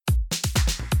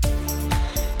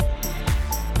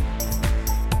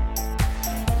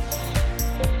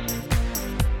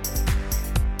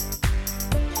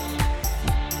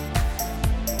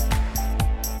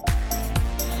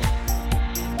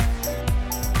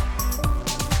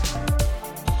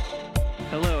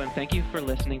Thank you for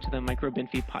listening to the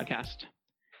MicroBinFeed podcast.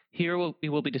 Here we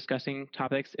will be discussing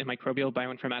topics in microbial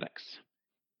bioinformatics.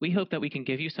 We hope that we can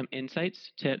give you some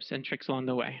insights, tips, and tricks along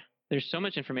the way. There's so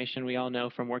much information we all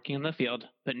know from working in the field,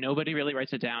 but nobody really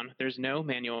writes it down. There's no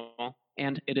manual,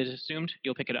 and it is assumed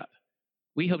you'll pick it up.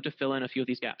 We hope to fill in a few of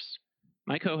these gaps.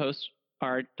 My co-hosts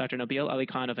are Dr. Nabil Ali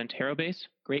Khan of Enterobase,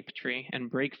 Grapetree,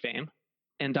 and Break fame,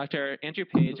 and Dr. Andrew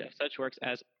Page of such works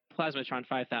as Plasmatron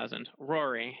 5000,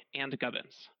 Rory, and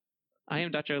Gubbins. I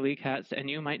am Dr. Lee Katz, and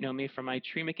you might know me from my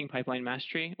tree-making pipeline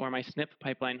Mastery or my SNP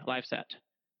pipeline LiveSet.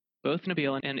 Both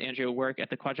Nabil and Andrew work at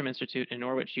the Quadram Institute in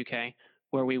Norwich, UK,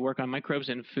 where we work on microbes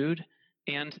in food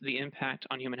and the impact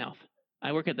on human health.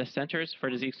 I work at the Centers for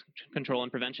Disease Control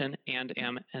and Prevention and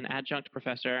am an adjunct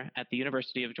professor at the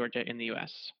University of Georgia in the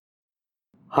US.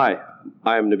 Hi,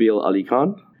 I am Nabil Ali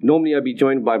Khan. Normally I'd be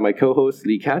joined by my co-host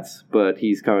Lee Katz, but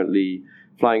he's currently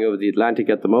flying over the Atlantic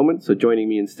at the moment, so joining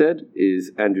me instead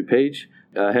is Andrew Page,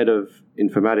 head of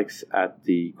informatics at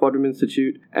the Quadram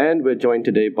Institute, and we're joined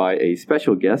today by a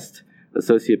special guest,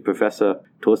 Associate Professor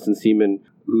Torsten Seemann,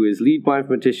 who is lead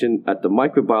bioinformatician at the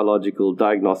Microbiological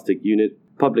Diagnostic Unit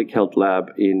Public Health Lab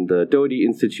in the Doherty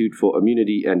Institute for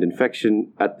Immunity and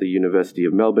Infection at the University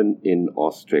of Melbourne in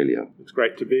Australia. It's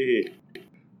great to be here.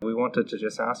 We wanted to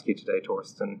just ask you today,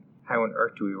 Torsten, how on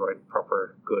earth do we write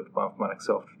proper, good bioinformatics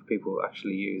software for people who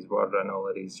actually use, rather than all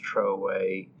of these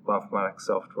throwaway bioinformatics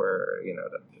software,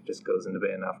 that just goes in the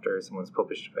bin after someone's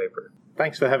published a paper?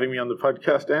 Thanks for having me on the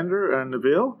podcast, Andrew and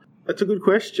Nabil. That's a good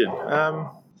question.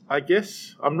 I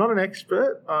guess I'm not an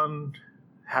expert on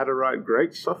how to write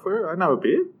great software. I know a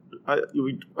bit.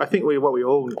 I think what we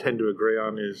all tend to agree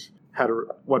on is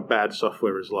what bad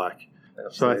software is like.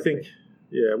 Absolutely. So I think,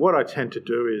 what I tend to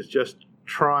do is just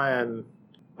try and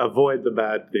avoid the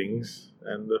bad things,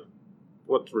 and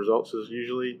what results is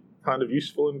usually kind of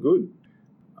useful and good.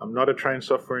 I'm not a trained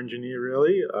software engineer,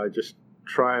 really. I just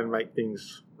try and make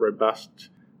things robust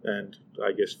and,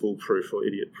 I guess, foolproof or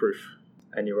idiot-proof.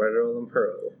 And you write it all in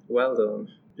Perl. Well done.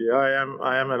 Yeah,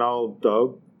 I am an old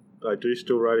dog. I do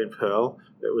still write in Perl.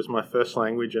 It was my first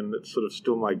language, and it's sort of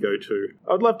still my go-to.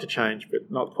 I'd love to change, but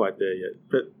not quite there yet.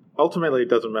 But ultimately, it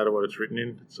doesn't matter what it's written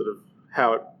in. It's sort of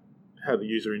how the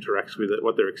user interacts with it,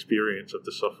 what their experience of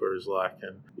the software is like.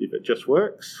 And if it just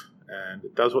works and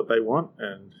it does what they want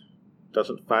and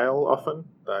doesn't fail often,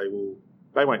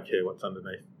 they won't care what's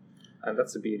underneath. And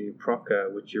that's the beauty of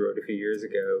Proca, which you wrote a few years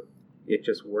ago. It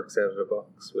just works out of the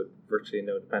box with virtually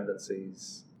no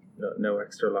dependencies, no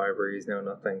extra libraries, no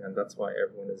nothing. And that's why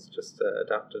everyone has just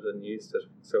adapted and used it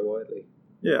so widely.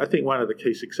 Yeah, I think one of the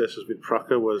key successes with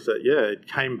Proca was that, it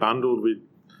came bundled with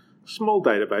small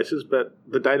databases, but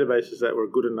the databases that were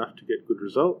good enough to get good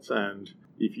results. And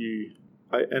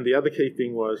the other key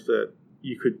thing was that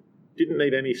you didn't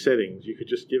need any settings. You could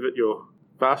just give it your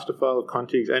faster file of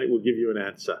contigs, and it would give you an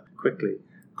answer Quickly.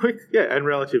 And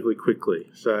relatively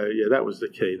quickly. So that was the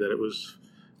key, that it was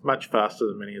much faster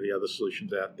than many of the other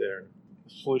solutions out there, and a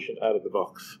solution out of the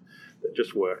box that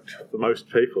just worked for most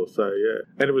people. So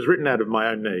and it was written out of my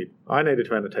own need. I needed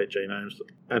to annotate genomes,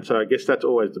 and so I guess that's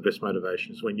always the best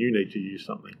motivation, is when you need to use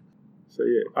something. So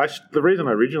the reason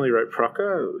I originally wrote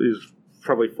Proca is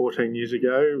probably 14 years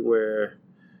ago, where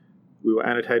we were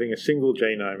annotating a single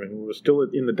genome, and we were still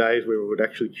in the days where we would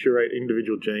actually curate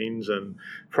individual genes, and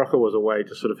Proca was a way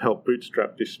to sort of help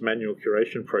bootstrap this manual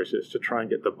curation process to try and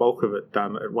get the bulk of it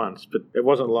done at once. But it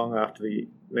wasn't long after the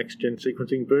next-gen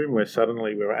sequencing boom where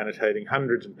suddenly we were annotating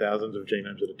hundreds and thousands of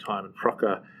genomes at a time, and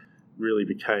Proca really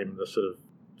became the sort of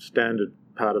standard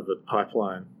part of the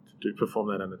pipeline to perform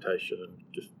that annotation and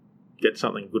just get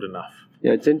something good enough.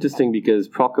 Yeah, it's interesting because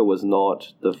Proca was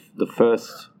not the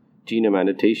first genome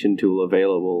annotation tool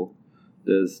available.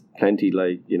 There's plenty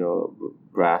like,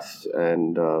 RAS,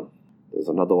 and there's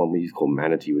another one we used called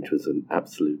Manatee, which was an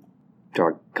absolute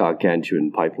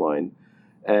gargantuan pipeline.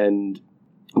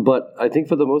 But I think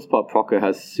for the most part, Proca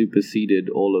has superseded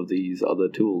all of these other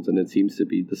tools, and it seems to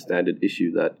be the standard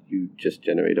issue that you just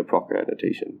generate a Proca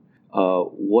annotation.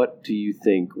 What do you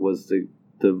think was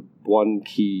the one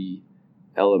key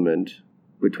element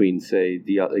between, say,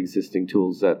 the existing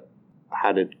tools that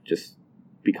had it just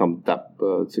become that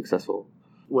successful?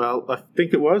 Well, I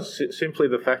think it was simply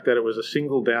the fact that it was a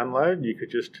single download. You could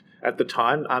just, at the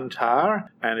time, untar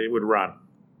and it would run.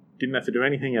 Didn't have to do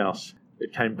anything else.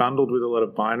 It came bundled with a lot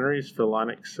of binaries for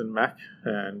Linux and Mac,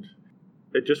 and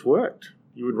it just worked.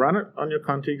 You would run it on your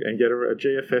config and get a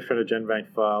GFF and a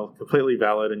GenBank file, completely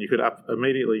valid, and you could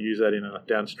immediately use that in a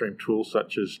downstream tool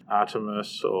such as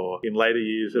Artemis, or in later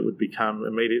years it would become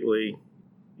immediately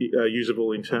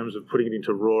usable in terms of putting it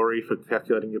into Rory for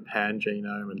calculating your pan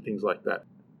genome and things like that.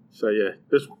 So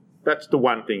That's the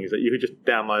one thing, is that you could just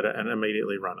download it and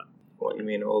immediately run it. What, you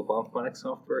mean all Bioinformatics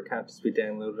software can't just be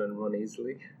downloaded and run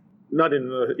easily? Not in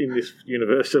this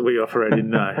universe that we operate in,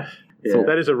 no. Yeah. So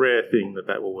that is a rare thing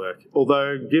that will work.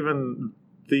 Although, given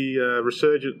the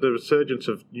resurgence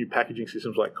of new packaging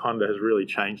systems like Conda has really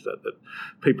changed that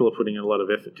people are putting in a lot of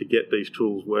effort to get these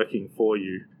tools working for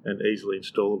you and easily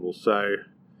installable. So,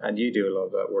 and you do a lot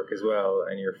of that work as well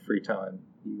in your free time.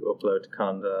 You upload to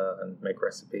Conda and make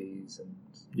recipes. And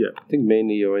yeah. I think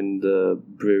mainly you're in the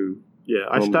brew. Yeah,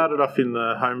 I started off in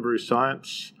the homebrew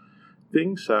science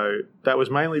thing, so that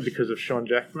was mainly because of Sean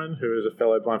Jackman, who is a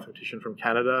fellow bioinformatician from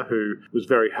Canada, who was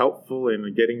very helpful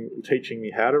in teaching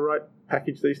me how to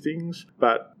package these things.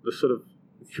 But the sort of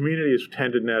community has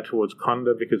tended now towards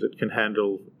Conda because it can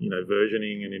handle,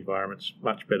 versioning and environments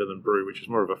much better than Brew, which is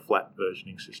more of a flat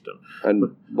versioning system.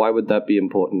 And why would that be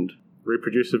important?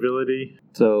 Reproducibility.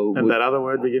 So and that other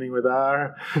word beginning with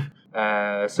R.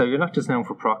 So you're not just known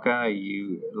for Proca.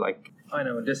 I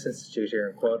know in this institute here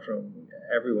in Quadrum,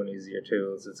 everyone uses your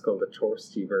tools. It's called the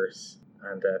Torstyverse,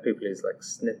 and people use like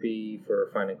Snippy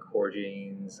for finding core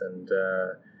genes, and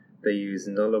they use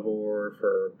Nullarbor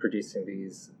for producing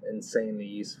these insanely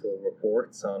useful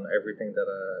reports on everything that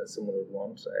someone would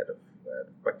want out of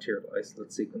bacterial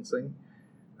isolate sequencing,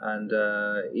 and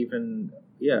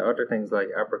other things like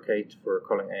Abricate for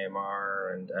calling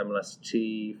AMR and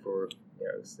MLST for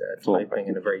typing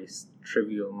in a very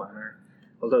trivial manner.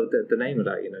 Although the name of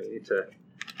that, you need to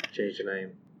change the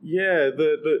name. Yeah,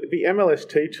 the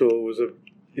MLST tool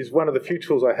is one of the few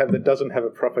tools I have that doesn't have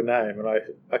a proper name, and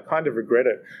I kind of regret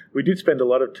it. We did spend a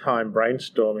lot of time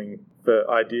brainstorming for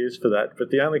ideas for that,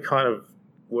 but the only kind of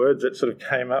words that sort of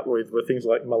came up with were things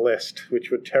like molest,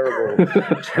 which were terrible,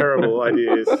 terrible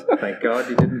ideas. Thank God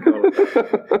you didn't call it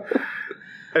that.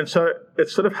 And so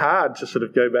it's sort of hard to sort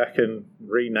of go back and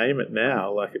rename it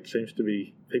now. Like, it seems to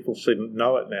be, people seem to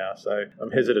know it now, so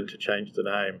I'm hesitant to change the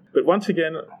name. But once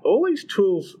again, all these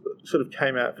tools sort of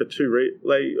came out for two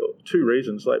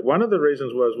reasons. Like, one of the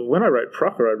reasons was, when I wrote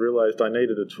Proca, I realised I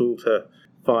needed a tool to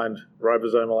find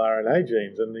ribosomal RNA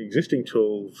genes, and the existing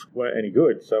tools weren't any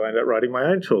good, so I ended up writing my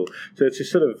own tool. So it's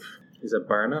this sort of... Is it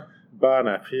Barnap?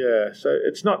 Barnap, yeah. So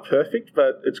it's not perfect,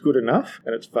 but it's good enough,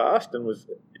 and it's fast, and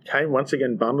it came once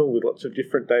again bundled with lots of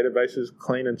different databases,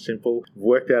 clean and simple,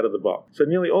 worked out of the box. So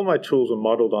nearly all my tools are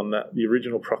modelled on the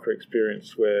original Proca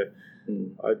experience, where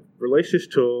I released this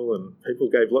tool and people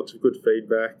gave lots of good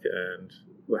feedback and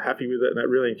were happy with it, and that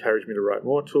really encouraged me to write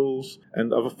more tools.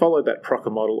 And I've followed that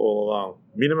Proca model all along.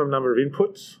 Minimum number of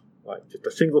inputs, like just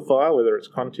a single file, whether it's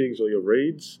contigs or your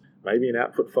reads, maybe an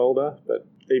output folder, but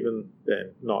even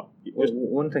then, not.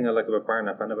 One thing I like about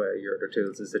Barnap and about your other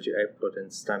tools is that you output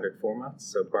in standard formats.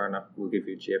 So Barnap will give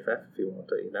you GFF if you want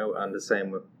it, and the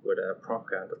same with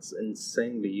Proca. That's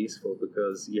insanely useful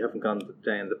because you haven't gone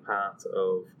down the path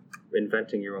of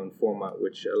inventing your own format,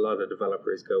 which a lot of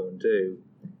developers go and do,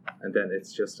 and then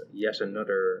it's just yet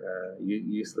another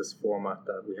useless format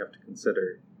that we have to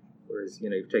consider. Whereas,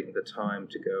 you've taken the time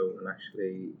to go and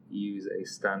actually use a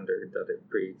standard that it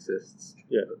pre-exists.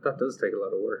 Yeah. That does take a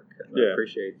lot of work, and yeah. I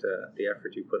appreciate the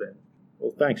effort you put in.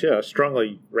 Well, thanks. Yeah, I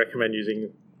strongly recommend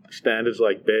using standards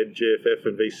like BED, GFF,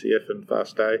 and VCF and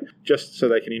FASTA, just so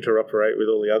they can interoperate with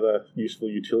all the other useful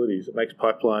utilities. It makes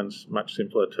pipelines much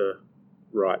simpler to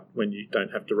write when you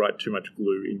don't have to write too much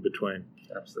glue in between.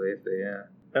 Absolutely, yeah.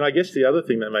 And I guess the other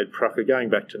thing that made Proca, going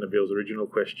back to Nabil's original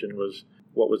question, was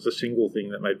what was the single thing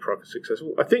that made Proca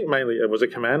successful? I think mainly it was a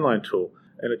command line tool,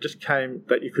 and it just came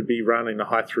that you could be run in a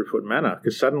high throughput manner,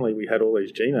 because suddenly we had all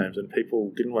these genomes and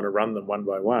people didn't want to run them one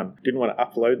by one, didn't want to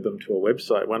upload them to a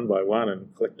website one by one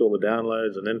and collect all the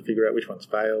downloads and then figure out which ones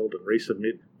failed and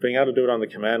resubmit. Being able to do it on the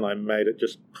command line made it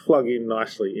just plug in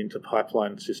nicely into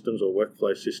pipeline systems or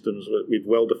workflow systems with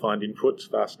well-defined inputs,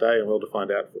 FASTA, and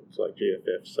well-defined outputs like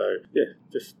GFF. So, yeah,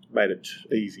 just made it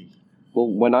easy. Well,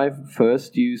 when I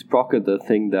first used Proca, the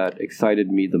thing that excited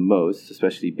me the most,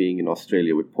 especially being in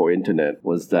Australia with poor internet,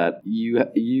 was that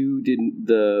you didn't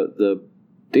the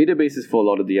databases for a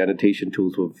lot of the annotation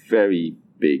tools were very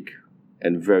big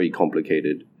and very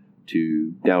complicated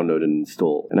to download and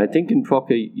install. And I think in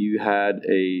Proca you had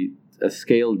a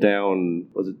scaled down,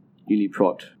 was it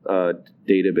UniProt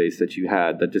database that you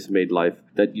had that just made life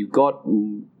that you got.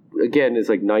 Again, it's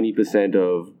like 90%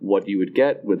 of what you would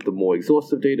get with the more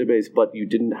exhaustive database, but you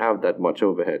didn't have that much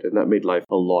overhead, and that made life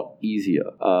a lot easier.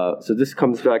 So this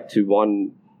comes back to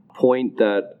one point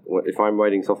that, if I'm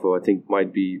writing software, I think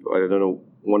might be, I don't know,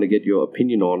 want to get your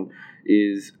opinion on,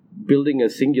 is building a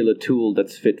singular tool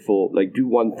that's fit for, like, do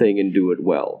one thing and do it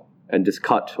well. and just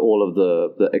cut all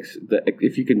of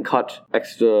if you can cut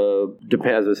extra,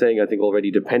 as I was saying, I think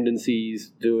already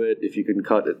dependencies, do it. If you can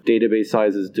cut database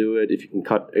sizes, do it. If you can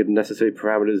cut necessary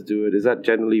parameters, do it. Is that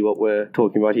generally what we're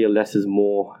talking about here? Less is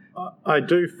more? I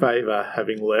do favour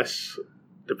having less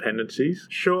dependencies.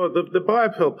 Sure, the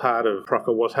BioPerl part of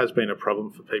Procker has been a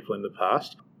problem for people in the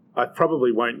past. I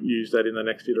probably won't use that in the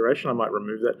next iteration. I might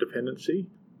remove that dependency.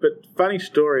 But funny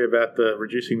story about the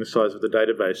reducing the size of the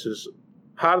databases.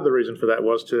 Part of the reason for that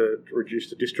was to reduce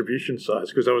the distribution size,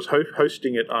 because I was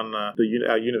hosting it on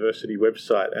our university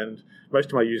website, and most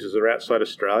of my users are outside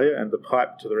Australia, and the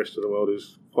pipe to the rest of the world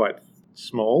is quite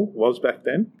small, was back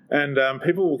then. And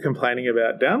people were complaining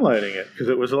about downloading it because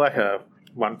it was like a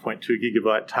 1.2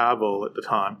 gigabyte tarball at the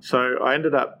time. So I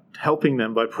ended up helping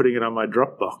them by putting it on my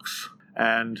Dropbox.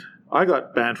 And I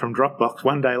got banned from Dropbox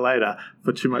one day later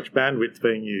for too much bandwidth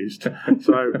being used.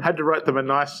 So I had to write them a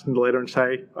nice letter and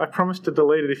say, I promise to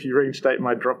delete it if you reinstate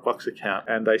my Dropbox account.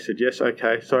 And they said, yes,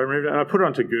 okay. So I removed it and I put it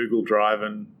onto Google Drive,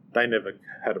 and they never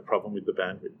had a problem with the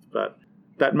bandwidth. But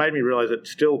that made me realise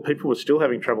that people were still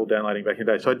having trouble downloading back in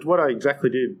the day. So what I exactly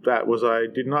did was I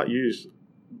did not use...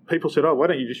 People said, why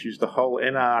don't you just use the whole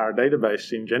NR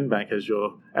database in GenBank as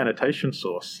your annotation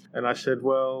source? And I said,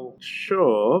 well,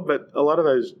 sure, but a lot of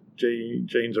those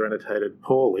genes are annotated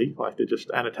poorly, like they're just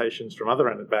annotations from other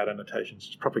bad annotations,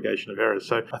 it's propagation of errors.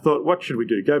 So I thought, what should we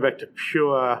do? Go back to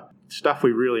pure stuff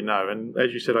we really know. And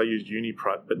as you said, I used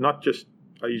UniProt, but not just...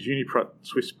 I use UniProt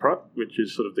SwissProt, which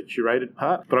is sort of the curated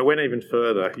part. But I went even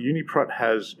further. UniProt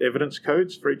has evidence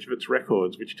codes for each of its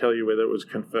records, which tell you whether it was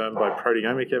confirmed by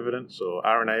proteomic evidence or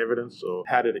RNA evidence, or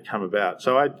how did it come about.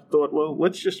 So I thought, well,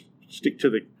 let's just stick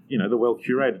to the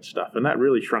well-curated stuff. And that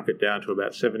really shrunk it down to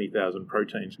about 70,000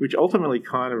 proteins, which ultimately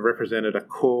kind of represented a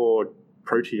core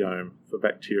proteome for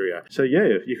bacteria. So yeah,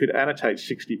 you could annotate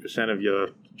 60% of your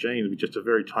genes with just a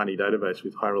very tiny database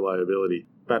with high reliability.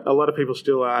 But a lot of people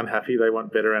still are unhappy. They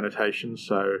want better annotations.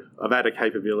 So I've added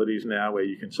capabilities now where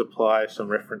you can supply some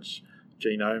reference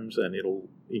genomes and it'll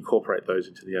incorporate those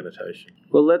into the annotation.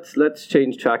 Well, let's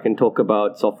change track and talk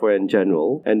about software in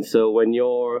general. And so when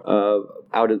you're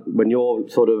when you're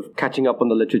sort of catching up on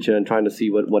the literature and trying to see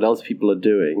what else people are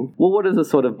doing, well, what are the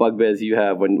sort of bugbears you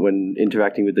have when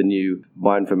interacting with the new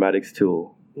bioinformatics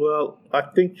tool? Well, I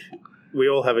think we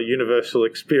all have a universal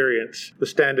experience. The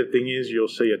standard thing is you'll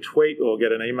see a tweet or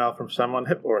get an email from someone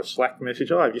or a Slack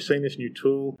message, have you seen this new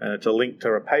tool? And it's a link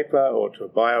to a paper or to a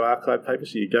bioarchive paper.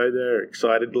 So you go there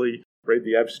excitedly, read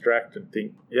the abstract and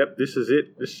think, yep, this is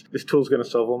it. This tool's going to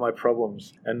solve all my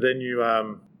problems. And then you...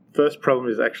 First problem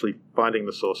is actually finding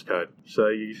the source code. So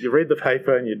you read the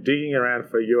paper and you're digging around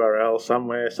for a URL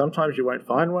somewhere. Sometimes you won't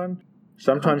find one.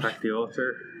 Sometimes contact the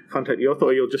author,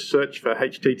 or you'll just search for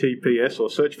HTTPS or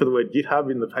search for the word GitHub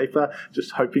in the paper,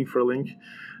 just hoping for a link.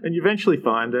 And you eventually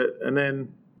find it, and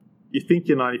then you think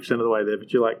you're 90% of the way there,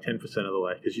 but you're like 10% of the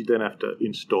way because you then have to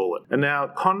install it. And now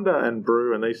Conda and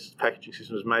Brew and these packaging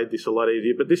systems made this a lot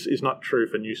easier, but this is not true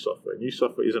for new software. New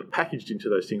software isn't packaged into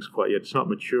those things quite yet. It's not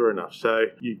mature enough. So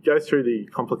you go through the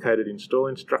complicated install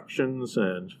instructions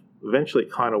and eventually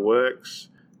it kind of works,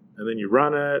 and then you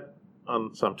run it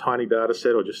on some tiny data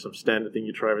set or just some standard thing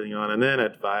you try everything on, and then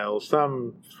it fails.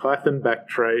 Some Python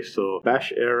backtrace or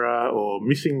bash error or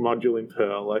missing module in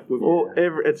Perl. Like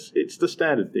it's the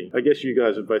standard thing. I guess you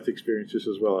guys have both experienced this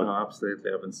as well. No,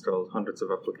 absolutely. I've installed hundreds of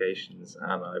applications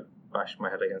and I've bashed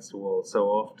my head against the wall so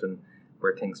often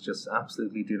where things just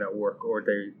absolutely do not work, or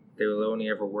they will only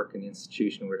ever work in the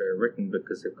institution where they're written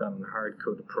because they've got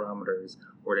hard-coded parameters,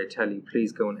 or they tell you,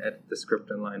 please go and edit the script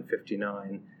in line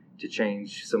 59 to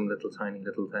change some tiny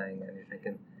little thing, and you're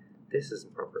thinking, this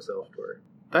isn't proper software.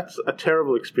 That's a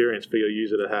terrible experience for your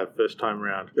user to have first time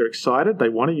around. They're excited, they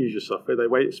want to use your software,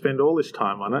 they spend all this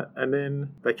time on it, and then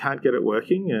they can't get it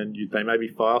working, and they maybe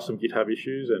file some GitHub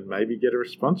issues and maybe get a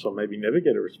response or maybe never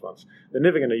get a response. They're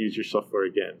never going to use your software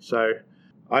again. So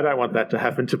I don't want that to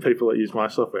happen to people that use my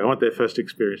software. I want their first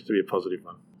experience to be a positive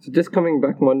one. So just coming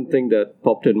back, one thing that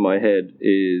popped in my head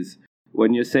is,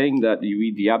 when you're saying that you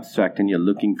read the abstract and you're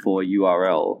looking for a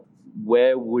URL,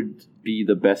 where would be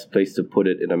the best place to put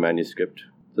it in a manuscript?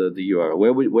 The URL.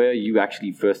 Where are you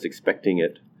actually first expecting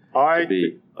it to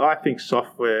be? I think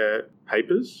software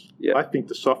papers. Yep. I think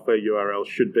the software URL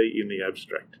should be in the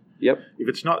abstract. Yep. If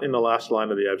it's not in the last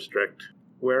line of the abstract,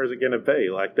 where is it going to be?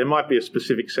 Like, there might be a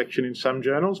specific section in some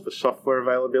journals for software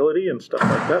availability and stuff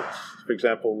like that. For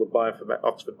example, the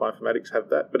Oxford Bioinformatics have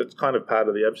that, but it's kind of part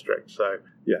of the abstract. So,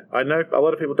 yeah, I know a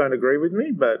lot of people don't agree with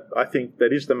me, but I think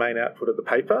that is the main output of the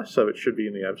paper, so it should be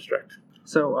in the abstract.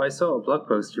 So I saw a blog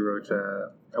post you wrote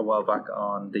a while back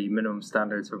on the minimum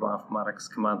standards for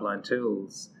bioinformatics command line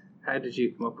tools, How did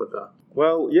you come up with that?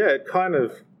 Well, yeah, it kind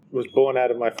of was born out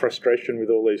of my frustration with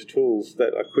all these tools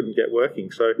that I couldn't get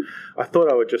working. So I thought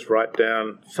I would just write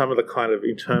down some of the kind of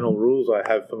internal rules I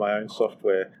have for my own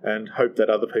software and hope that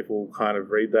other people kind of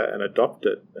read that and adopt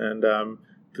it. And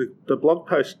the blog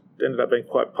post ended up being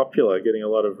quite popular, getting a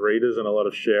lot of readers and a lot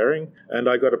of sharing. And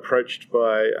I got approached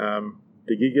by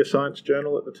the Gigascience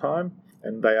Journal at the time,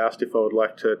 and they asked if I would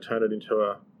like to turn it into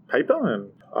a paper.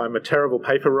 And I'm a terrible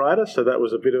paper writer, so that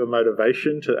was a bit of a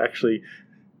motivation to actually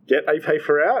get a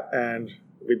paper out, and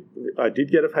I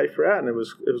did get a paper out, and it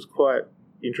was quite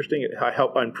interesting. I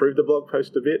helped improve the blog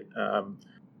post a bit,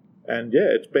 and yeah,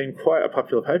 it's been quite a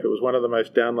popular paper. It was one of the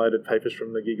most downloaded papers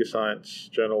from the Gigascience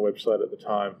Journal website at the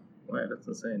time. Wow, that's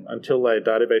insane. Until their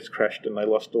database crashed and they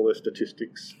lost all their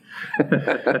statistics.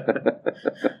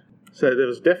 So there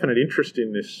was definite interest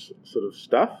in this sort of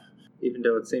stuff. Even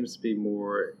though it seems to be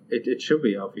more, it should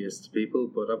be obvious to people,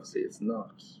 but obviously it's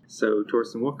not. So,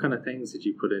 Torsten, what kind of things did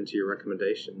you put into your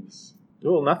recommendations?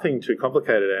 Well, nothing too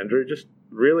complicated, Andrew. Just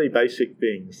really basic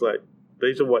things. Like,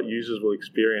 these are what users will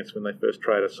experience when they first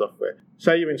try out software.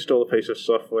 Say you install a piece of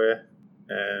software,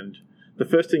 and the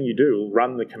first thing you do will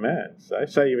run the commands.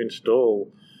 Say you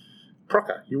install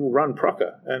Procker. You will run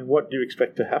Procker. And what do you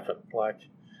expect to happen? Like,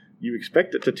 you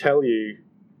expect it to tell you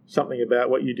something about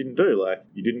what you didn't do, like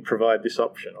you didn't provide this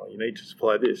option or you need to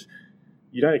supply this.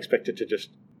 You don't expect it to just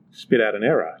spit out an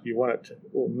error. You want it to,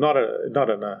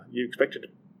 well, you expect it to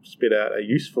spit out a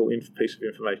useful piece of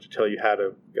information to tell you how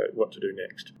to go, what to do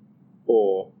next.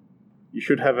 Or you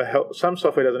should have a help. Some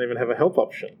software doesn't even have a help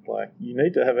option. Like, you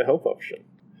need to have a help option.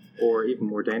 Or even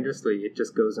more dangerously, it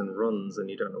just goes and runs and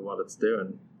you don't know what it's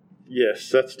doing. Yes,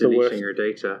 that's the worst. Deleting your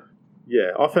data.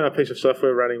 Yeah, often a piece of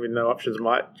software running with no options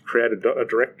might create a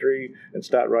directory and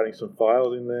start writing some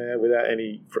files in there without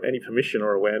any permission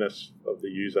or awareness of the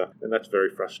user, and that's very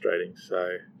frustrating.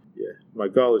 So, yeah, my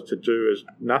goal is to do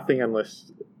nothing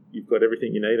unless you've got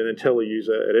everything you need, and then tell the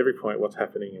user at every point what's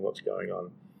happening and what's going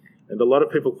on. And a lot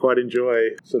of people quite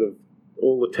enjoy sort of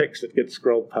all the text that gets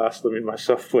scrolled past them in my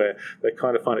software. They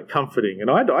kind of find it comforting,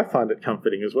 and I find it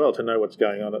comforting as well to know what's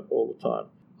going on all the time.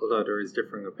 Although there is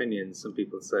differing opinions, some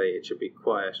people say it should be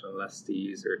quiet unless the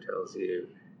user tells you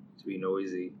to be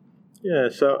noisy. Yeah,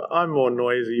 so I'm more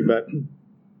noisy, but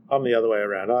I'm the other way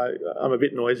around. I'm a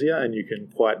bit noisier, and you can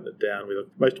quieten it down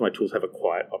most of my tools have a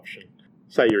quiet option.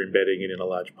 Say you're embedding it in a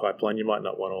large pipeline, you might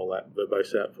not want all that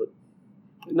verbose output.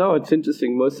 No, it's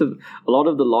interesting. A lot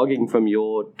of the logging from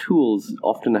your tools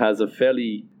often has a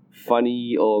fairly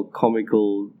funny or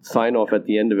comical sign-off at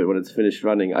the end of it when it's finished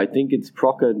running. I think it's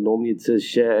Procker. Normally it says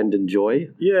share and enjoy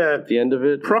at the end of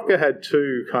it. Procker had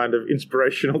two kind of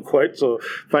inspirational quotes or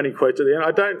funny quotes at the end.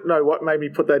 I don't know what made me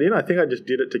put that in. I think I just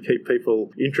did it to keep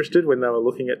people interested when they were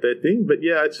looking at their thing. But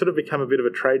yeah, it's sort of become a bit of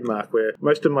a trademark where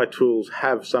most of my tools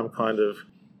have some kind of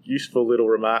useful little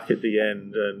remark at the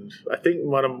end, and I think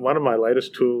one of my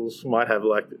latest tools might have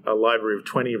like a library of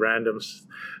 20 random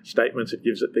statements it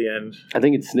gives at the end. I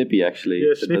think it's Snippy, actually.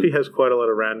 Yeah, Snippy has quite a lot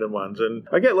of random ones, and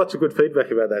I get lots of good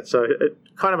feedback about that, so it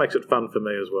kind of makes it fun for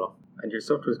me as well. And your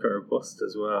software's quite robust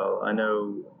as well. I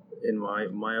know in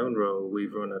my own role,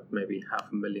 we've run it maybe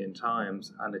 500,000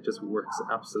 times, and it just works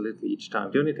absolutely each time.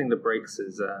 The only thing that breaks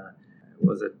is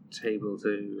was it Table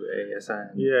to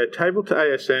ASN? Yeah, Table to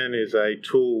ASN is a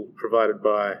tool provided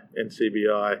by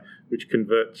NCBI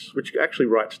which actually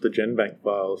writes the GenBank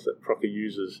files that Procker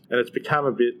uses. And it's become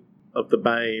a bit of the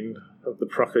bane of the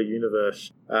Procker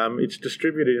universe. It's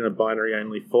distributed in a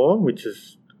binary-only form, which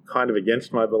is kind of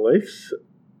against my beliefs.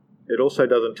 It also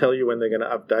doesn't tell you when they're going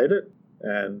to update it.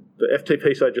 And the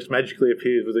FTP site just magically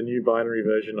appears with a new binary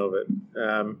version of it.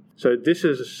 So this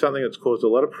is something that's caused a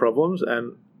lot of problems,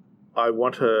 and I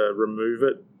want to remove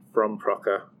it from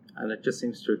Procker. And it just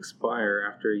seems to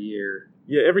expire after a year.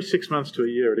 Yeah, every 6 months to a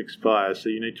year it expires, so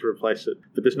you need to replace it.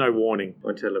 But there's no warning.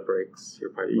 Until it breaks your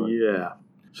pipeline. Yeah.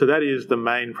 So that is the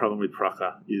main problem with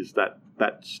Procker, is that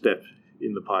step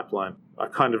in the pipeline. I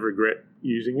kind of regret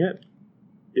using it.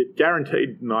 It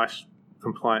guaranteed nice,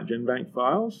 compliant GenBank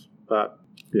files, but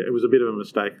yeah, it was a bit of a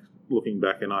mistake looking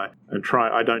back, and I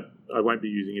won't be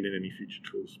using it in any future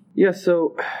tools. Yeah,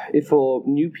 so if for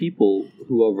new people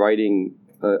who are writing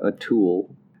a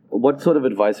tool, what sort of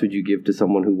advice would you give to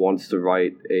someone who wants to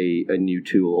write a new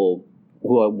tool, or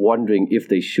who are wondering if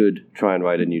they should try and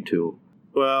write a new tool?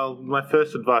 Well, my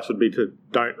first advice would be to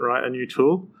don't write a new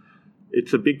tool.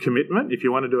 It's a big commitment. If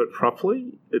you want to do it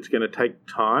properly, it's going to take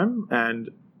time, and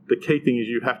the key thing is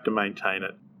you have to maintain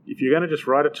it. If you're going to just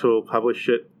write a tool, publish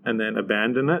it, and then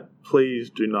abandon it, please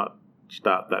do not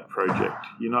start that project.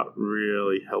 You're not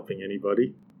really helping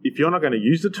anybody. if you're not going to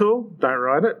use the tool, don't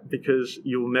write it, because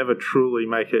you'll never truly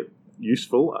make it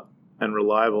useful and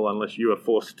reliable unless you are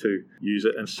forced to use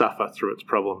it and suffer through its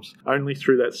problems. Only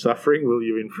through that suffering will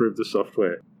you improve the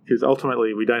software, because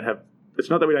ultimately it's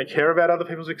not that we don't care about other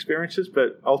people's experiences,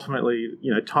 but ultimately,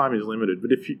 time is limited.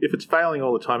 But if it's failing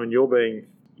all the time and you're being,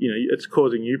 it's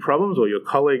causing you problems, or your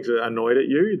colleagues are annoyed at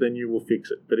you, then you will fix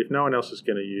it. But if no one else is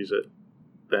going to use it,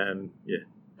 then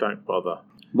don't bother.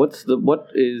 What's the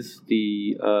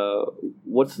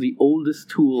oldest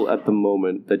tool at the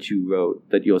moment that you wrote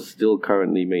that you're still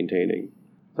currently maintaining?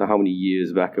 So how many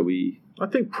years back are we? I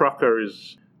think Procker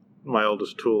is my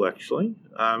oldest tool, actually.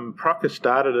 Procker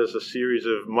started as a series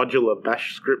of modular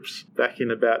bash scripts back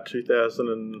in about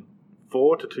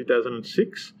 2004 to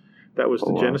 2006. That was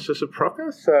the genesis of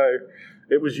Procker. So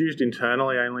it was used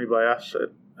internally only by us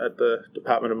at the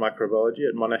Department of Microbiology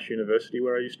at Monash University,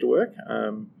 where I used to work.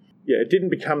 It didn't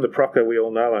become the Procker we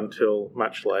all know until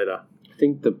much later. I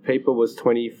think the paper was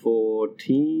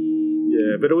 2014.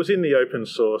 Yeah, but it was in the open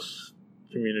source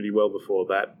community well before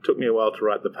that. It took me a while to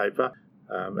write the paper.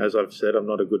 As I've said, I'm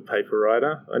not a good paper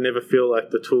writer. I never feel like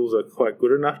the tools are quite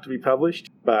good enough to be published,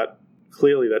 but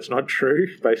clearly that's not true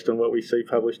based on what we see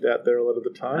published out there a lot of the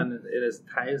time. And it has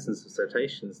thousands of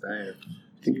citations now.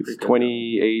 I think it's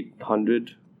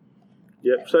 2,800.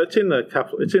 Yep, so it's in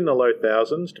the low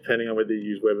thousands, depending on whether you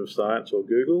use Web of Science or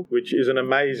Google, which is an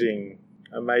amazing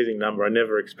number. I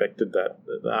never expected that.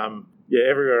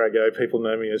 Everywhere I go, people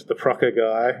know me as the Procker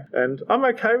guy, and I'm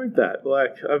okay with that.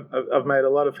 Like, I've made a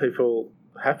lot of people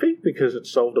happy because it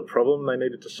solved a problem they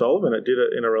needed to solve, and it did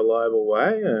it in a reliable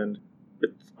way, and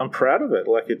I'm proud of it.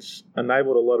 Like, it's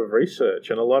enabled a lot of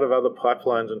research, and a lot of other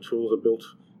pipelines and tools are built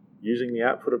using the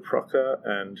output of Procker,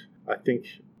 and I think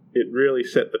it really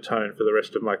set the tone for the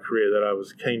rest of my career that I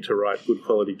was keen to write good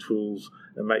quality tools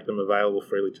and make them available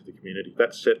freely to the community.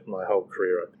 That set my whole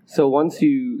career up. So once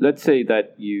let's say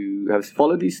that you have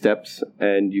followed these steps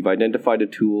and you've identified a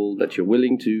tool that you're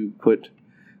willing to put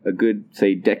a good,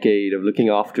 say, decade of looking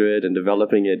after it and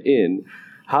developing it in,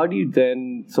 how do you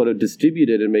then sort of distribute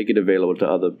it and make it available to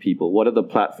other people? What are the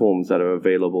platforms that are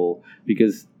available?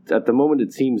 Because at the moment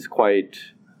it seems quite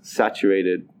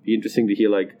saturated. Be interesting to hear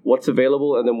like what's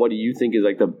available, and then what do you think is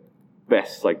like the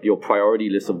best, like your priority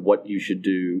list of what you should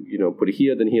do, put it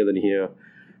here, then here, then here.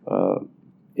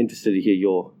 Interested to hear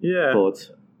your thoughts.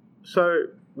 So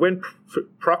when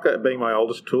Procker being my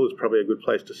oldest tool is probably a good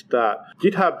place to start.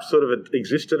 GitHub sort of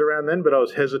existed around then, but I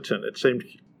was hesitant. It seemed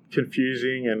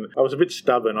confusing, and I was a bit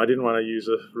stubborn. I didn't want to use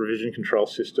a revision control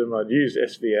system. I'd used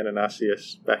SVN and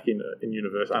RCS back in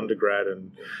university, undergrad,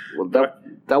 and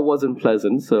that wasn't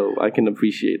pleasant. So I can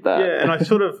appreciate that. Yeah, and I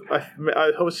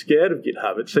was scared of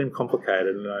GitHub. It seemed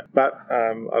complicated, but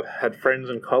I've had friends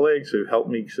and colleagues who helped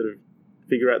me sort of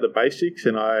figure out the basics.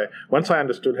 And once I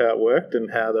understood how it worked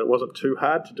and how that it wasn't too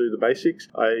hard to do the basics,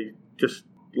 I just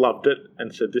loved it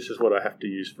and said, this is what I have to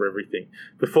use for everything.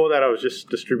 Before that, I was just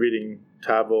distributing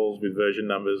tarballs with version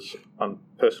numbers on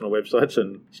personal websites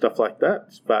and stuff like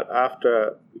that. But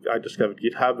after I discovered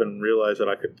GitHub and realized that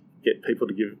I could get people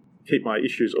to keep my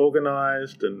issues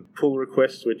organized and pull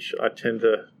requests, which I tend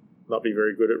to not be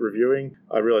very good at reviewing,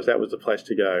 I realized that was the place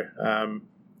to go.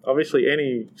 Obviously,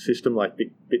 any system like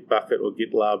Bitbucket or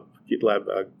GitLab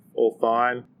are all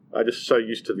fine. I'm just so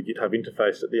used to the GitHub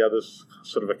interface that the others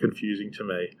sort of are confusing to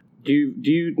me. Do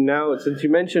you now, since you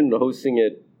mentioned hosting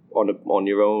it on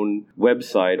your own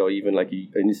website or even like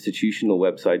an institutional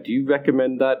website, do you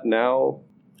recommend that now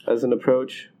as an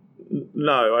approach?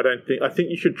 No, I don't think. I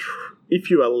think you should, if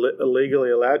you are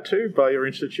legally allowed to by your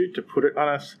institute, to put it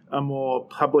on a more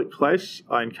public place.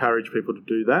 I encourage people to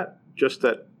do that. Just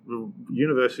that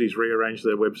universities rearrange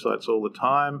their websites all the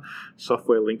time.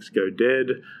 Software links go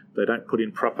dead. They don't put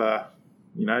in proper,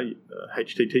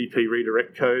 HTTP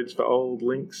redirect codes for old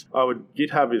links.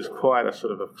 GitHub is quite a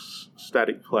sort of a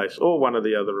static place, or one of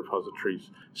the other repositories.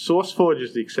 SourceForge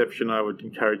is the exception I would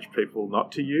encourage people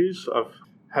not to use. I've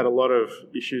had a lot of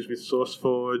issues with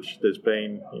SourceForge. There's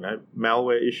been,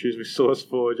 malware issues with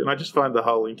SourceForge, and I just find the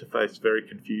whole interface very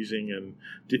confusing and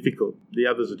difficult. The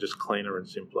others are just cleaner and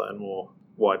simpler and more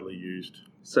widely used.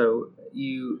 So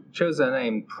you chose a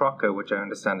name Procker, which I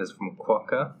understand is from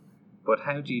Quokka, but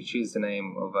how do you choose the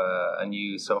name of a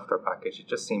new software package? It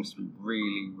just seems to be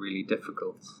really, really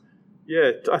difficult.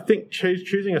 Yeah, I think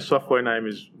choosing a software name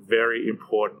is very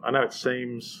important. I know it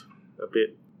seems a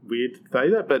bit weird to say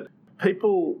that, but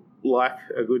people like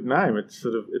a good name.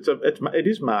 It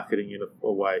is marketing in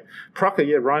a way.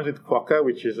 Procker, rhymes with quokka,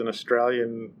 which is an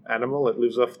Australian animal that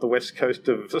lives off the west coast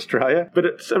of Australia. But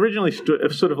it's originally sort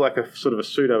of a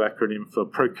pseudo acronym for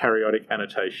prokaryotic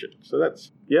annotation. So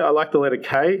I like the letter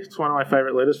K. It's one of my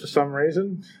favourite letters for some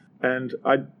reason, and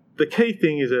the key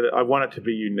thing is that I want it to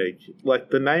be unique. Like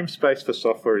the namespace for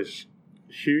software is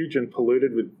huge and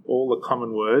polluted with all the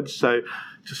common words. So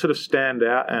to sort of stand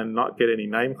out and not get any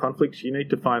name conflicts, you need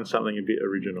to find something a bit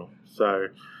original. So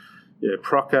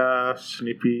Procker,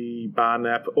 Snippy,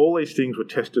 Barnap, all these things were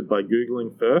tested by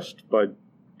Googling first,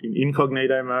 in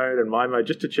incognito mode and my mode,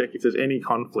 just to check if there's any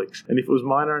conflicts. And if it was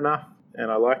minor enough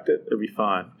and I liked it, it'd be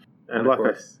fine. And of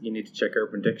course, you need to check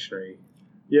Urban Dictionary.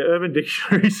 Yeah, Urban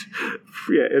Dictionaries.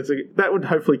 That would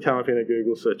hopefully come up in a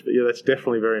Google search. But that's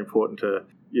definitely very important to.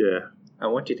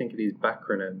 And what do you think of these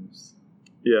backronyms?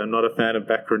 Yeah, I'm not a fan of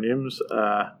backronyms.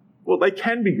 Well, they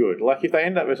can be good. Like if they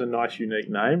end up as a nice, unique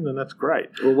name, then that's great.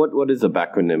 Well, what is a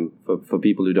backronym for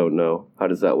people who don't know? How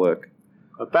does that work?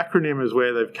 A backronym is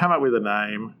where they've come up with a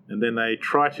name and then they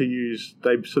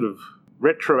sort of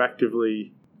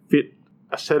retroactively fit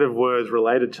a set of words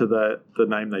related to the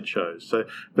name they chose. So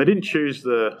they didn't choose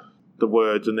the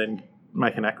words and then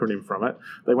make an acronym from it.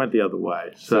 They went the other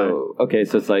way. So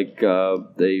it's like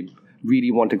they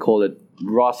really want to call it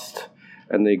Rust,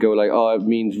 and they go like, it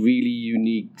means really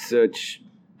unique search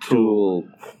tool.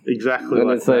 Exactly. And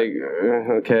it's like,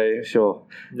 okay, sure.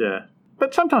 Yeah.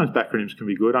 But sometimes backronyms can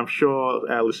be good. I'm sure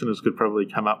our listeners could probably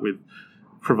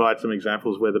provide some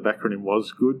examples where the backronym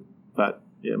was good, but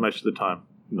most of the time,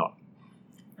 not.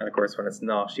 And of course, when it's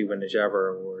not, you win a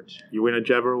Jabber Award. You win a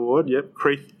Jabber Award, yep.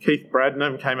 Keith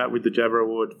Bradnam came up with the Jabber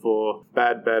Award for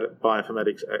bad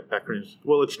bioinformatics acronyms.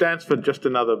 Well, it stands for just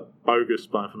another bogus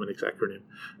bioinformatics acronym.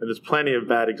 And there's plenty of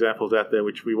bad examples out there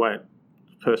which we won't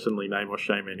personally name or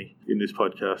shame any in this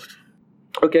podcast.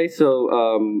 Okay, so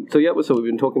we've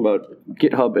been talking about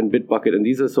GitHub and Bitbucket, and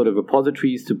these are sort of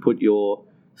repositories to put your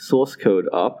source code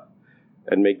up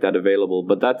and make that available.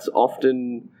 But that's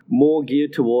often more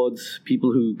geared towards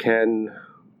people who can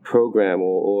program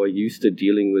or are used to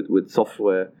dealing with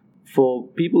software. For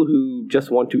people who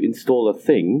just want to install a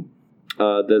thing,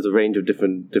 there's a range of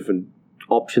different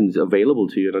options available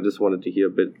to you, and I just wanted to hear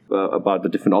a bit about the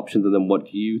different options and then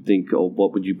what you think or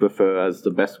what would you prefer as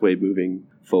the best way moving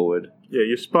forward. Yeah,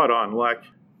 you're spot on. Like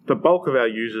the bulk of our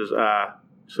users are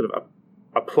sort of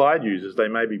applied users. They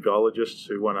may be biologists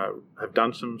who want to have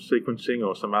done some sequencing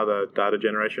or some other data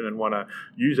generation and want to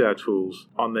use our tools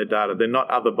on their data. They're not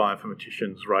other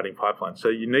bioinformaticians writing pipelines. So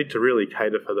you need to really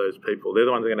cater for those people. They're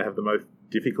the ones that are going to have the most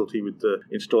difficulty with the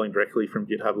installing directly from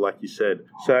GitHub, like you said.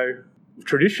 So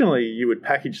traditionally, you would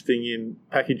package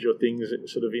your things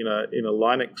sort of in a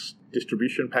Linux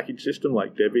distribution package system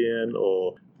like Debian,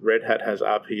 or Red Hat has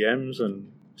RPMs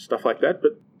and stuff like that.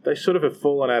 But they sort of have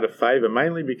fallen out of favour,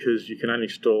 mainly because you can only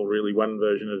store really one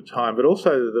version at a time. But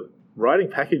also the writing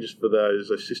packages for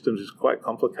those systems is quite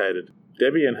complicated.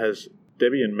 Debian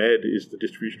Med is the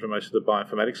distribution for most of the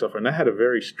bioinformatics software, and they had a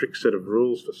very strict set of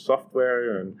rules for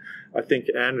software. And I think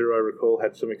Andrew, I recall,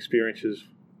 had some experiences.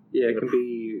 Yeah, it can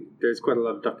be, there's quite a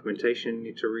lot of documentation you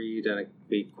need to read, and it can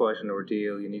be quite an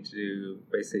ordeal. You need to do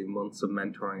basically months of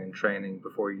mentoring and training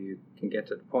before you can get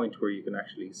to the point where you can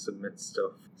actually submit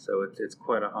stuff. So it's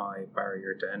quite a high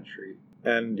barrier to entry.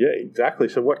 And yeah, exactly.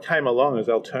 So what came along as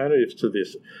alternatives to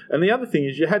this? And the other thing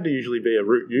is you had to usually be a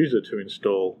root user to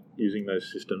install using those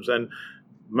systems. And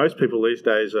most people these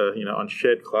days are, on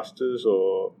shared clusters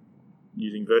or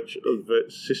using virtual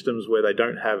systems where they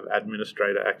don't have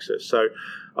administrator access. So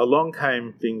along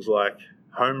came things like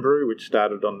Homebrew, which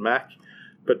started on Mac,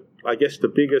 but I guess the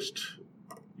biggest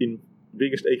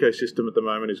ecosystem at the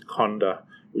moment is Conda,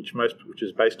 which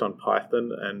is based on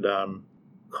Python, and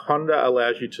Conda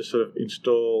allows you to sort of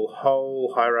install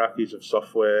whole hierarchies of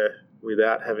software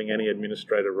without having any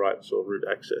administrator rights or root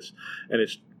access. And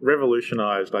it's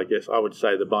revolutionized, I guess, I would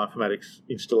say, the bioinformatics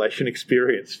installation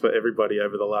experience for everybody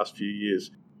over the last few years.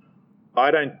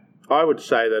 I would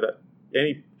say that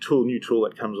any new tool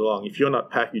that comes along, if you're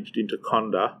not packaged into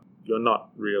Conda, you're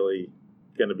not really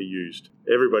going to be used.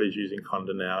 Everybody's using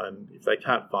Conda now, and if they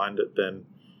can't find it, then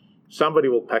somebody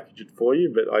will package it for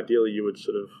you, but ideally you would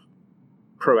sort of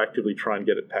proactively try and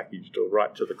get it packaged, or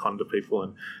write to the Conda people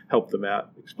and help them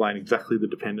out, explain exactly the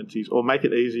dependencies, or make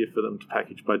it easier for them to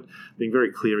package by being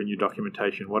very clear in your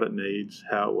documentation, what it needs,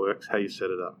 how it works, how you set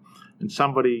it up. And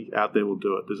somebody out there will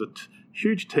do it. There's a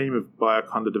huge team of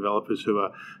BioConda developers who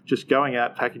are just going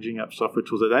out, packaging up software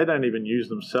tools that they don't even use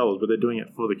themselves, but they're doing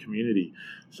it for the community.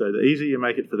 So the easier you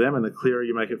make it for them and the clearer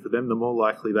you make it for them, the more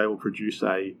likely they will produce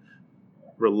a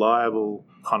reliable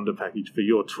Conda package for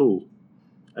your tool.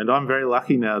 And I'm very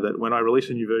lucky now that when I release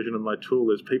a new version of my tool,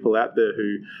 there's people out there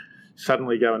who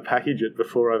suddenly go and package it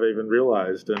before I've even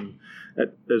realized. And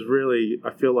there's really,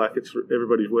 I feel like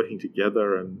everybody's working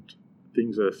together and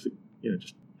things are,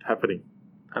 just happening.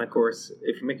 And of course,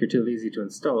 if you make your tool easy to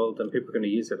install, then people are going to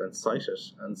use it and cite it.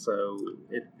 And so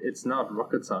it's not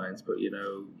rocket science, but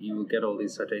you will get all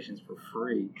these citations for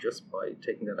free just by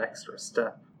taking that extra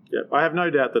step. Yeah, I have no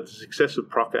doubt that the success of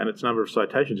Procca and its number of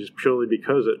citations is purely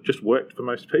because it just worked for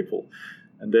most people.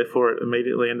 And therefore it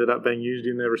immediately ended up being used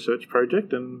in their research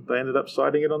project, and they ended up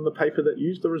citing it on the paper that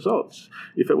used the results.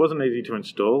 If it wasn't easy to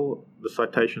install, the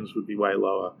citations would be way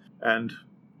lower. And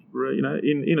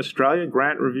in Australia,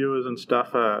 grant reviewers and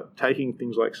stuff are taking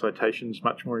things like citations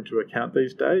much more into account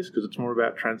these days because it's more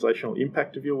about translational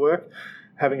impact of your work.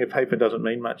 Having a paper doesn't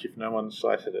mean much if no one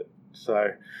cited it. So,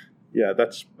 yeah,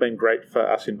 that's been great for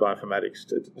us in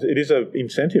bioinformatics. It is an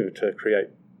incentive to create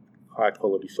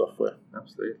high-quality software.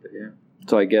 Absolutely, yeah.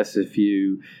 So I guess if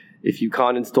you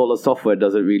can't install a software,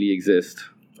 does it really exist?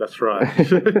 That's right.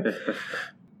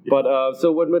 But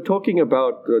so when we're talking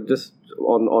about just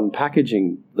on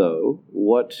packaging, though,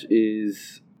 what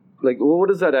does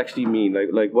that actually mean?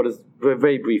 Like what is,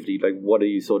 very briefly, like what are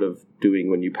you sort of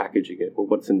doing when you're packaging it, or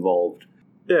what's involved?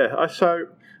 Yeah, so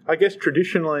I guess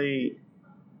traditionally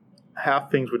how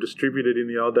things were distributed in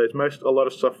the old days, a lot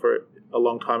of software a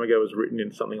long time ago was written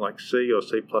in something like C or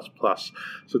C++.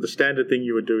 So the standard thing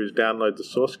you would do is download the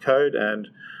source code and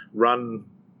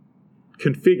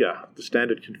configure the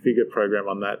standard configure program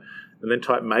on that, and then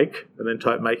type make, and then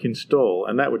type make install,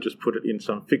 and that would just put it in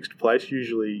some fixed place,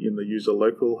 usually in the user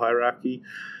local hierarchy,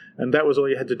 and that was all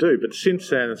you had to do. But since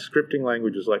then, scripting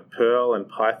languages like Perl and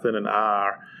Python and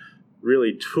R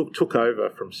really took over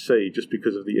from C just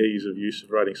because of the ease of use of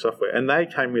writing software, and they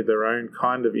came with their own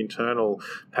kind of internal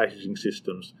packaging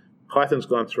systems. Python's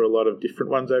gone through a lot of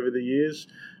different ones over the years,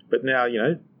 but now,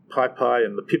 PyPy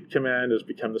and the pip command has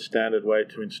become the standard way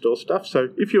to install stuff. So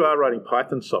if you are writing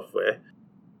Python software,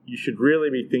 you should really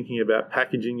be thinking about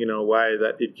packaging in a way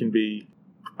that it can be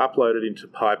uploaded into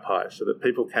PyPy so that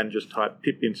people can just type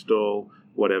pip install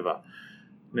whatever.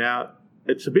 Now,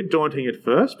 it's a bit daunting at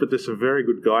first, but there's some very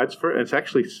good guides for it, and it's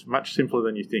actually much simpler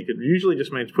than you think. It usually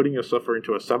just means putting your software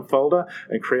into a subfolder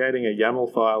and creating a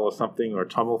YAML file or something, or a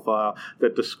TOML file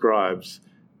that describes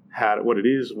what it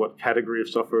is, what category of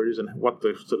software it is, and what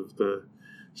the sort of the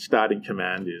starting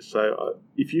command is. So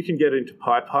if you can get into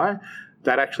PyPy,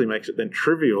 that actually makes it then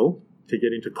trivial to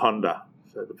get into Conda.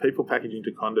 So the people packaging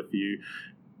to Conda for you,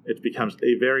 it becomes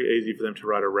very easy for them to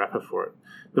write a wrapper for it.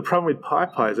 The problem with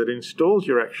PyPy is it installs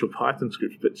your actual Python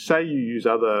scripts, but say you use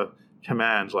other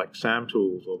commands like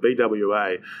SAMtools or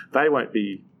BWA, they won't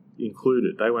be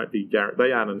included.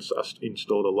 They aren't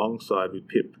installed alongside with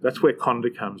pip. That's where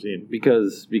Conda comes in.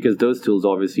 Because those tools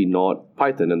are obviously not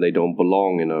Python, and they don't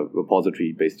belong in a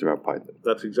repository based around Python.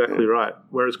 That's exactly right.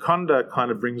 Whereas Conda kind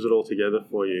of brings it all together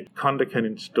for you. Conda can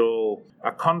install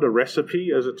a Conda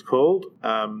recipe, as it's called,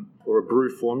 or a brew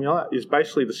formula, is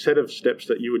basically the set of steps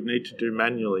that you would need to do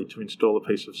manually to install a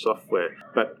piece of software.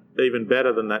 But even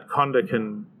better than that, Conda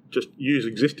can just use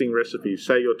existing recipes.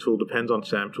 Say your tool depends on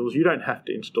SAMtools. You don't have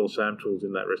to install SAMtools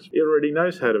in that recipe. It already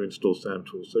knows how to install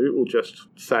SAMtools. So it will just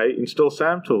say, install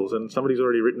SAMtools, and somebody's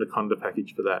already written a Conda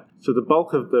package for that. So the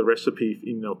bulk of the recipe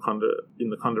in the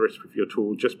Conda recipe for your tool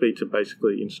will just be to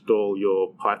basically install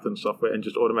your Python software and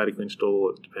just automatically install all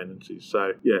its dependencies.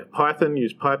 So yeah, Python,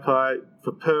 use PyPy.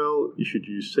 For Perl, you should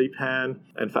use CPAN.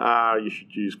 And for R, you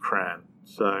should use CRAN.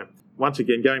 So once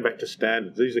again, going back to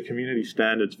standards, these are community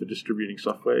standards for distributing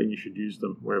software, and you should use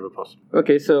them wherever possible.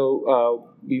 Okay, so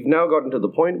we've now gotten to the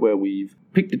point where we've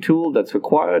picked a tool that's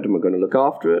required, and we're going to look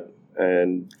after it,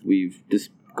 and we've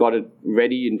just got it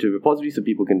ready into repository so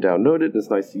people can download it, and it's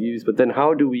nice to use. But then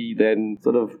how do we then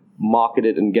sort of market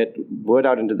it and get word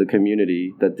out into the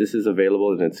community that this is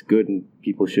available and it's good and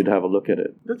people should have a look at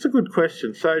it? That's a good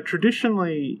question. So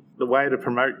traditionally, the way to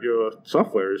promote your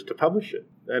software is to publish it.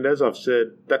 And as I've said,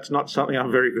 that's not something I'm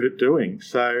very good at doing.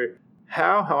 So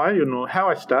how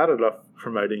I started off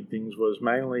promoting things was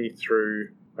mainly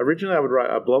through, originally I would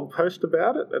write a blog post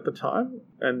about it at the time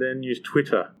and then use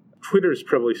Twitter. Twitter is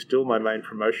probably still my main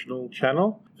promotional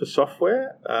channel for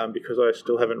software because I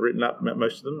still haven't written up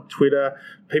most of them. Twitter,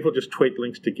 people just tweet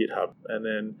links to GitHub, and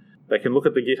then they can look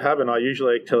at the GitHub, and I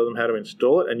usually tell them how to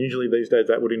install it, and usually these days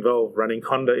that would involve running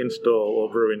Conda install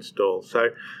or brew install. So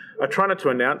I try not to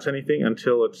announce anything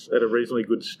until it's at a reasonably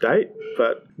good state,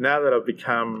 but now that I've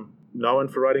become known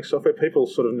for writing software, people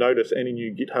sort of notice any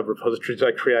new GitHub repositories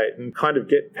I create and kind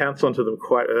of pounce onto them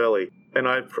quite early. and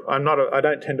I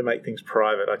don't tend to make things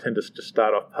private. I tend to just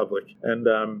start off public. And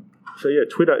so yeah,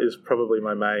 Twitter is probably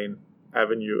my main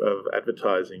avenue of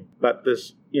advertising. But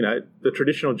there's, the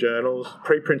traditional journals,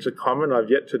 preprints are common. I've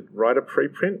yet to write a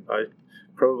preprint. I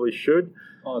probably should.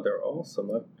 Oh, they're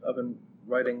awesome. I've been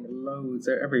writing loads.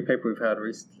 Every paper we've had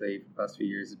recently for the past few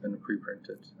years has been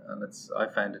pre-printed, and I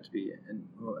found it to be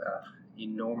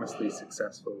enormously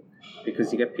successful,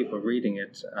 because you get people reading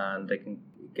it and they can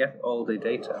get all the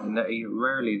data. I mean, it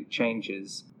rarely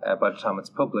changes by the time it's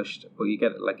published, but you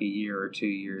get it like a year or 2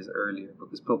 years earlier,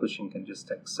 because publishing can just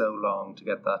take so long to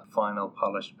get that final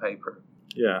polished paper.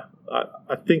 Yeah,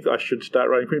 I think I should start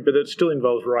writing print, but it still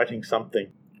involves writing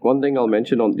something. One thing I'll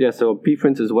mention so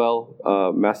preprints as well,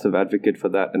 massive advocate for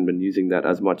that and been using that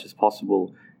as much as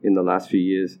possible in the last few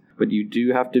years. But you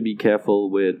do have to be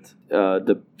careful with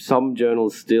some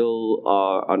journals still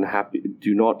are unhappy,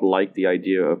 do not like the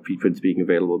idea of preprints being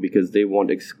available, because they want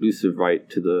exclusive right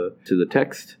to the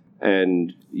text,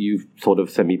 and you've sort of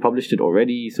semi-published it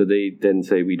already, so they then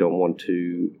say we don't want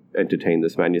to entertain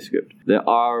this manuscript. There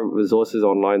are resources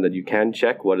online that you can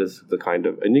check what is the kind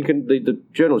of, and you can, the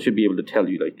journal should be able to tell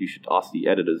you, like, you should ask the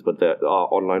editors, but there are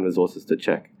online resources to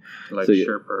check. Like so,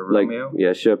 Sherpa Romeo?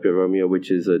 Sherpa Romeo,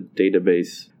 which is a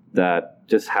database that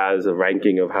just has a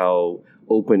ranking of how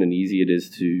open and easy it is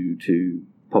to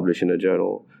publish in a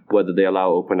journal, whether they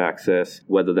allow open access,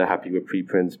 whether they're happy with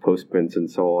preprints, postprints,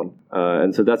 and so on.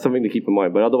 And so that's something to keep in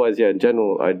mind. But otherwise, in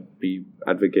general, I'd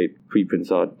advocate preprints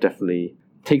are definitely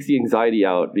takes the anxiety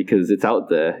out, because it's out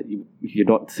there. You're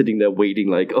not sitting there waiting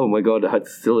like, oh my God,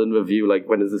 it's still in review, like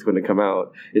when is this going to come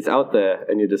out? It's out there,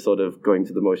 and you're just sort of going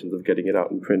through the motions of getting it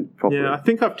out in print properly. Yeah, I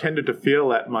think I've tended to feel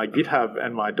that my GitHub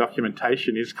and my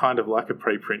documentation is kind of like a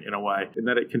preprint in a way, in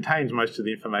that it contains most of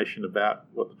the information about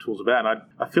what the tool's about. And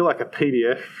I feel like a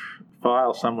PDF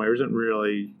file somewhere isn't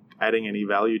really adding any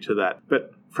value to that.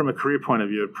 But from a career point of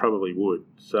view, it probably would.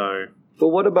 So... But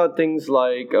what about things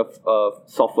like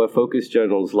software-focused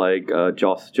journals like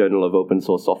JOSS, Journal of Open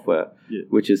Source Software,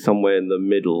 which is somewhere in the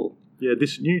middle? Yeah,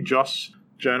 this new JOSS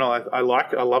journal, I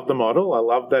love the model. I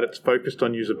love that it's focused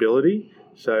on usability.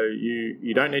 So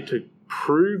you don't need to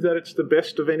prove that it's the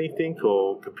best of anything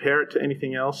or compare it to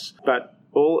anything else, but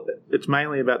it's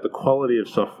mainly about the quality of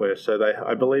software. So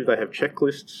I believe they have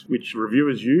checklists which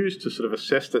reviewers use to sort of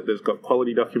assess that there's got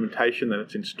quality documentation, that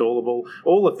it's installable.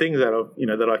 All the things that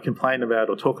I complain about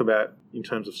or talk about in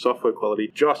terms of software quality,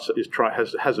 JOSS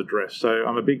has addressed. So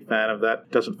I'm a big fan of that.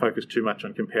 It doesn't focus too much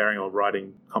on comparing or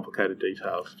writing complicated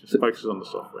details. Just focuses on the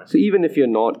software. So even if you're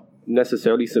not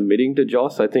necessarily submitting to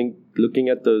JOSS, I think looking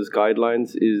at those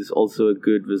guidelines is also a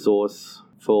good resource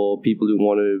for people who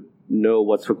want to know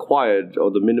what's required, or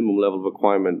the minimum level of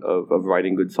requirement of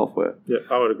writing good software. Yeah,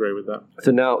 I would agree with that.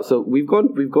 So we've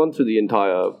gone through the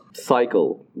entire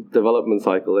development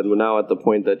cycle, and we're now at the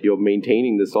point that you're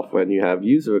maintaining the software and you have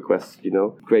user requests.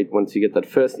 Great. Once you get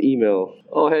that first email,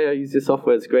 oh hey, I use your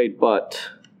software, it's great, but ...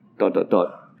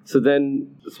 So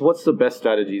then, what's the best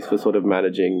strategies for sort of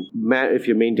managing? If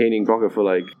you're maintaining Broca for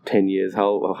like 10 years,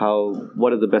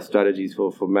 what are the best strategies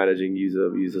for managing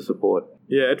user support?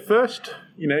 Yeah, at first,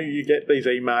 you get these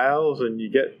emails and you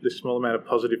get this small amount of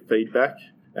positive feedback,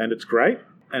 and it's great.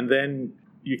 And then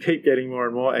you keep getting more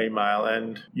and more email,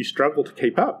 and you struggle to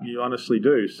keep up. You honestly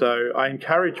do. So I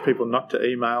encourage people not to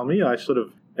email me. I sort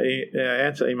of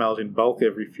answer emails in bulk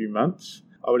every few months.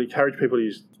 I would encourage people to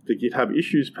use the GitHub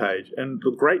issues page. And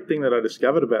the great thing that I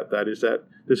discovered about that is that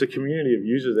there's a community of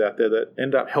users out there that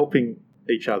end up helping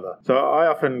each other. So I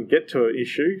often get to an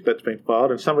issue that's been filed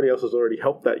and somebody else has already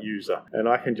helped that user, and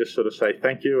I can just sort of say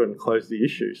thank you and close the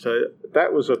issue. So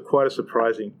that was quite a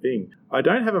surprising thing. I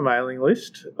don't have a mailing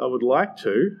list. I would like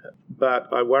to, but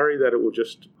I worry that it will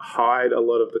just hide a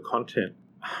lot of the content.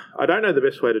 I don't know the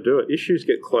best way to do it. Issues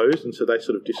get closed, and so they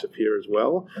sort of disappear as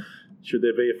well. Should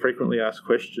there be a frequently asked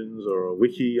questions or a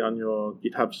wiki on your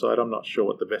GitHub site? I'm not sure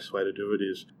what the best way to do it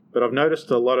is. But I've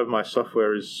noticed a lot of my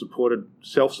software is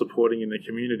self-supporting in the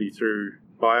community through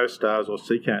BioStars or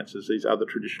Sequances, these other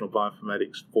traditional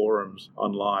bioinformatics forums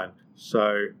online.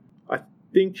 So I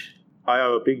think I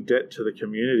owe a big debt to the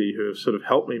community who have sort of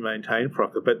helped me maintain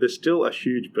Proca, but there's still a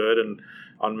huge burden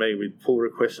on me with pull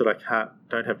requests that I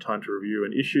don't have time to review,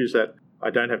 and issues that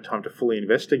I don't have time to fully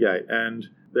investigate. And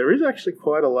there is actually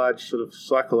quite a large sort of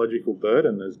psychological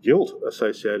burden. There's guilt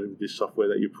associated with this software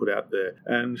that you put out there.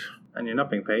 And you're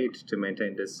not being paid to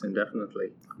maintain this indefinitely.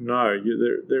 No,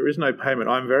 there is no payment.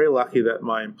 I'm very lucky that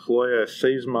my employer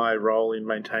sees my role in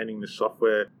maintaining this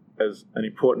software as an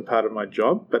important part of my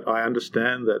job, but I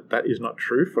understand that is not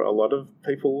true for a lot of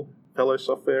people, fellow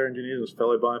software engineers and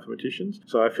fellow bioinformaticians.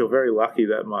 So I feel very lucky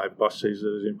that my boss sees it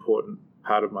as important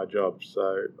part of my job.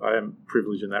 So I am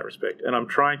privileged in that respect. And I'm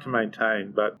trying to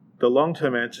maintain, but the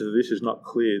long-term answer to this is not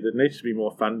clear. There needs to be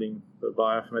more funding for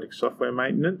bioinformatics software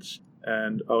maintenance.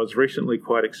 And I was recently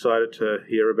quite excited to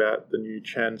hear about the new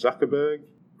Chan Zuckerberg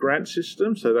grant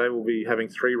system. So they will be having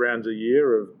 3 rounds a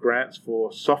year of grants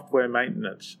for software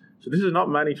maintenance. So this is not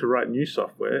money to write new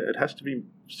software. It has to be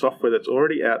software that's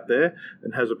already out there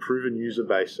and has a proven user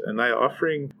base. And they are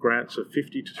offering grants of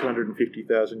 $50,000 to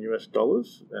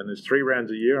 $250,000 And there's 3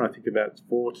 rounds a year, and I think about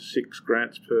 4 to 6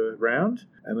 grants per round.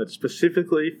 And it's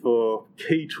specifically for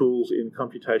key tools in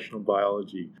computational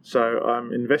biology. So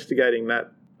I'm investigating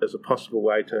that as a possible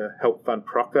way to help fund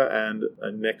Procker and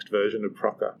a next version of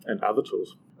Procker and other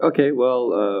tools. Okay,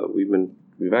 well,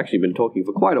 we've actually been talking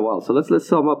for quite a while, so let's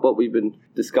sum up what we've been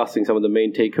discussing, some of the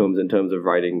main take-homes in terms of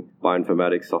writing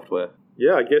bioinformatics software.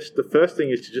 Yeah, I guess the first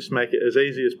thing is to just make it as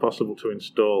easy as possible to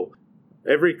install.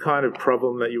 Every kind of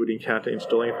problem that you would encounter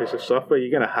installing a piece of software,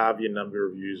 you're going to halve your number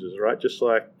of users, right? Just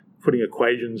like putting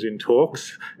equations in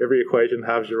talks. Every equation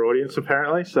halves your audience,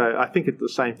 apparently. So I think the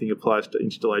same thing applies to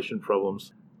installation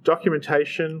problems.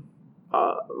 Documentation.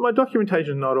 My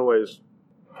documentation is not always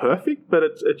perfect, but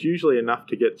it's usually enough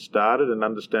to get started and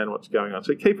understand what's going on.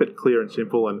 So keep it clear and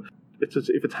simple. And if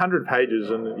it's 100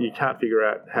 pages and you can't figure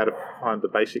out how to find the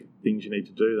basic things you need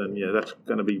to do, then yeah, that's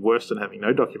going to be worse than having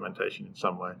no documentation in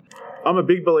some way. I'm a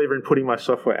big believer in putting my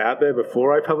software out there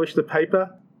before I publish the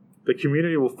paper. The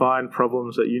community will find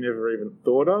problems that you never even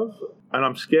thought of. And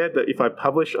I'm scared that if I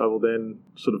publish, I will then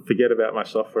sort of forget about my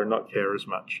software and not care as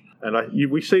much. And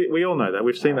we all know that.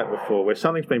 We've seen that before, where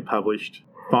something's been published,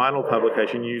 final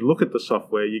publication, you look at the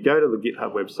software, you go to the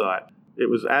GitHub website. It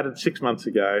was added 6 months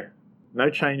ago,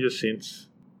 no changes since,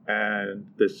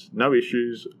 and there's no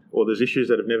issues, or there's issues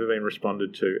that have never been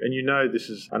responded to. And you know this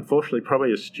is unfortunately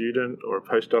probably a student or a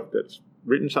postdoc that's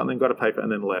written something, got a paper,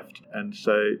 and then left. And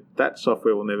so that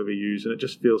software will never be used, and it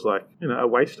just feels like, a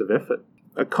waste of effort.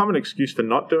 A common excuse for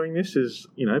not doing this is,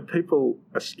 people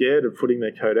are scared of putting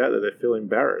their code out there. They feel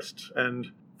embarrassed. And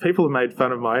people have made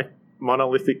fun of my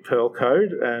monolithic Perl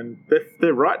code, and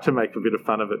they're right to make a bit of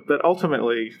fun of it. But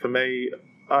ultimately, for me,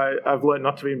 I've learned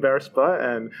not to be embarrassed by it,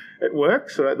 and it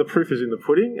works. So the proof is in the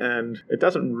pudding, and it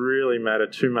doesn't really matter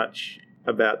too much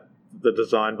about the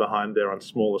design behind there on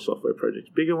smaller software projects.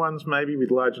 Bigger ones, maybe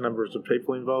with larger numbers of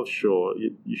people involved, sure,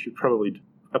 you should probably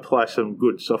apply some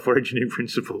good software engineering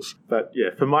principles. But yeah,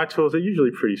 for my tools, they're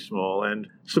usually pretty small. And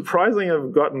surprisingly,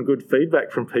 I've gotten good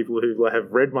feedback from people who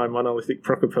have read my monolithic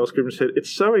Procker Perl script and said, it's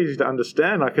so easy to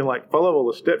understand. I can follow all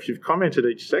the steps. You've commented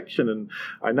each section and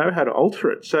I know how to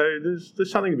alter it. So there's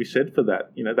something to be said for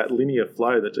that, that linear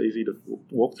flow that's easy to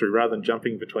walk through rather than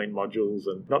jumping between modules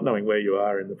and not knowing where you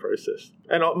are in the process.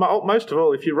 And most of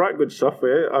all, if you write good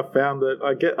software, I've found that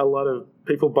I get a lot of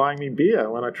people buying me beer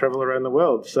when I travel around the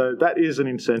world. So that is an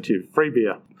incentive, free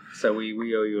beer. So we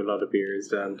owe you a lot of beers,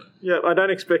 Dan. Yeah, I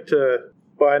don't expect to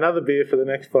buy another beer for the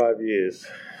next 5 years.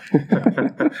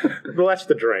 Well, that's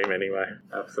the dream anyway.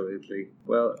 Absolutely.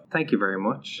 Well, thank you very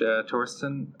much,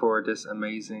 Torsten, for this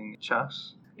amazing chat.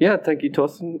 Yeah, thank you,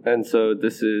 Torsten. And so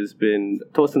this has been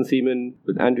Torsten Seaman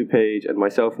with Andrew Page and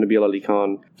myself, Nabil Ali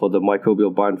Khan, for the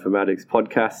Microbial Bioinformatics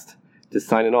podcast. Just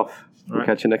signing off. We'll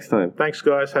catch you next time. Thanks,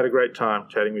 guys. Had a great time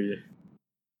chatting with you.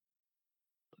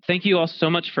 Thank you all so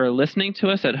much for listening to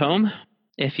us at home.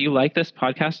 If you like this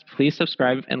podcast, please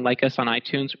subscribe and like us on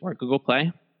iTunes or Google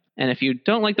Play. And if you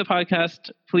don't like the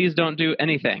podcast, please don't do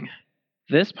anything.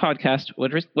 This podcast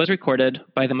was recorded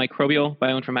by the Microbial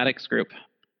Bioinformatics Group.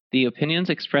 The opinions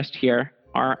expressed here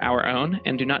are our own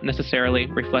and do not necessarily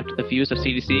reflect the views of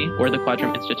CDC or the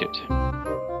Quadram Institute.